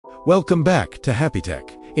Welcome back to Happy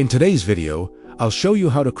Tech. In today's video, I'll show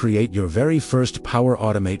you how to create your very first Power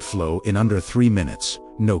Automate flow in under 3 minutes.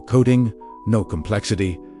 No coding, no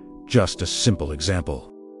complexity, just a simple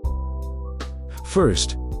example.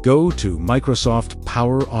 First, go to Microsoft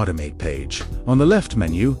Power Automate page. On the left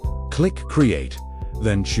menu, click Create,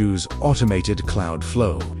 then choose Automated Cloud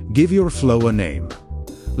Flow. Give your flow a name.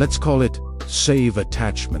 Let's call it Save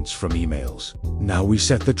Attachments from Emails. Now we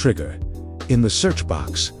set the trigger. In the search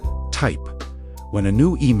box, type when a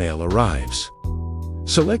new email arrives.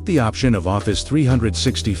 Select the option of Office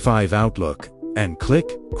 365 Outlook and click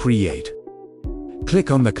Create. Click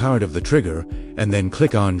on the card of the trigger and then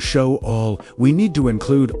click on Show All. We need to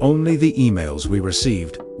include only the emails we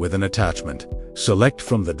received with an attachment. Select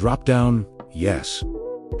from the drop-down Yes.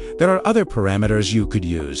 There are other parameters you could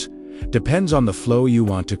use. Depends on the flow you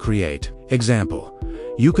want to create. Example,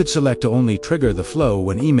 you could select to only trigger the flow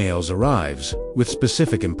when emails arrives with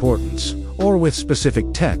specific importance or with specific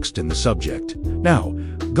text in the subject. Now,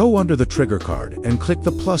 go under the trigger card and click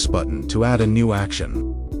the plus button to add a new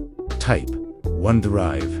action. Type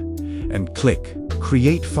OneDrive and click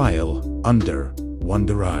Create File under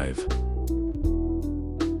OneDrive.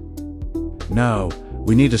 Now,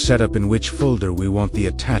 we need to set up in which folder we want the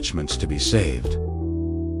attachments to be saved.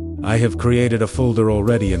 I have created a folder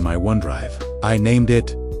already in my OneDrive. I named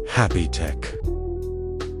it Happy Tech.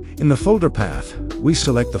 In the folder path, we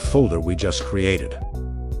select the folder we just created.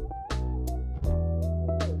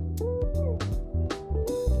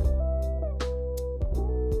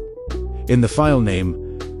 In the file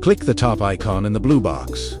name, click the top icon in the blue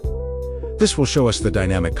box. This will show us the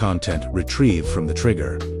dynamic content retrieved from the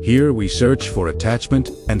trigger. Here we search for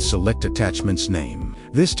attachment and select attachment's name.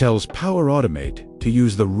 This tells Power Automate to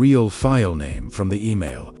use the real file name from the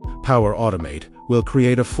email. Power Automate will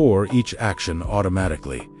create a for each action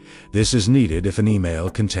automatically. This is needed if an email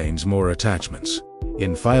contains more attachments.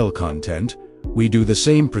 In file content, we do the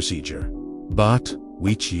same procedure, but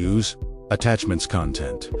we choose attachments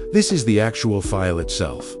content. This is the actual file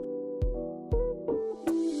itself.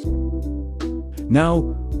 Now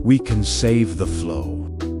we can save the flow.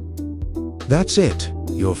 That's it.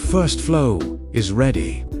 Your first flow is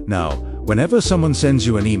ready. Now, whenever someone sends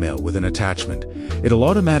you an email with an attachment, it'll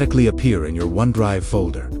automatically appear in your OneDrive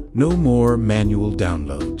folder. No more manual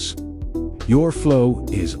downloads. Your flow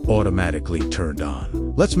is automatically turned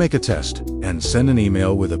on. Let's make a test and send an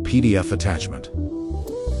email with a PDF attachment.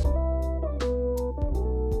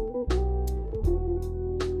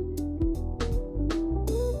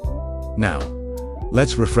 Now,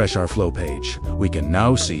 let's refresh our flow page. We can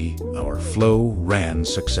now see our flow ran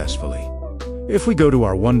successfully. If we go to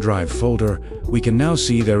our OneDrive folder, we can now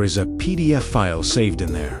see there is a PDF file saved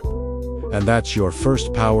in there. And that's your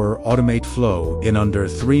first Power Automate flow in under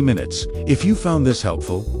 3 minutes. If you found this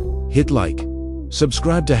helpful, hit like,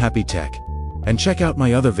 subscribe to Happy Tech, and check out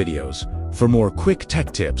my other videos for more quick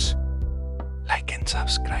tech tips. Like and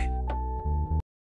subscribe.